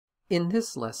In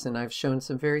this lesson, I've shown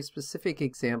some very specific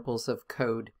examples of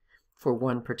code for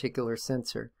one particular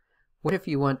sensor. What if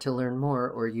you want to learn more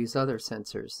or use other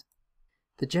sensors?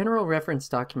 The general reference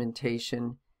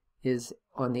documentation is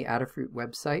on the Adafruit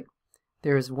website.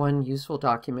 There is one useful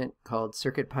document called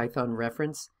CircuitPython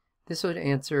reference. This would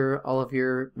answer all of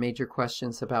your major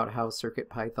questions about how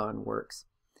CircuitPython works.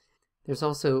 There's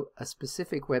also a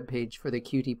specific web page for the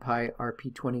QT Py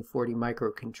RP2040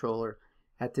 microcontroller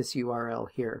at this URL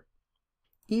here.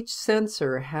 Each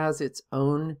sensor has its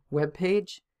own web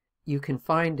page. You can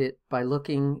find it by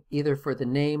looking either for the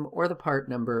name or the part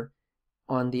number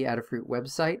on the Adafruit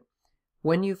website.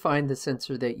 When you find the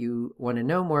sensor that you want to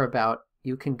know more about,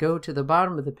 you can go to the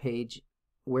bottom of the page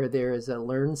where there is a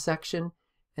Learn section,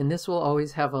 and this will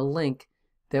always have a link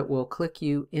that will click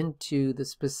you into the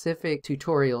specific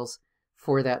tutorials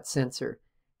for that sensor.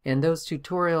 And those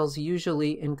tutorials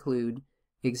usually include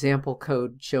example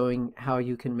code showing how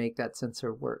you can make that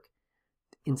sensor work.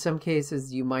 In some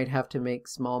cases, you might have to make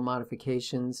small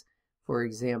modifications, for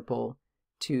example,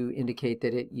 to indicate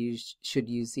that it should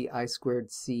use the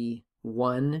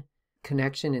I2C1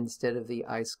 connection instead of the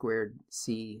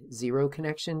I2C0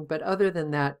 connection. But other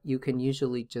than that, you can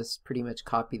usually just pretty much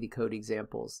copy the code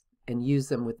examples and use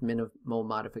them with minimal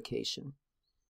modification.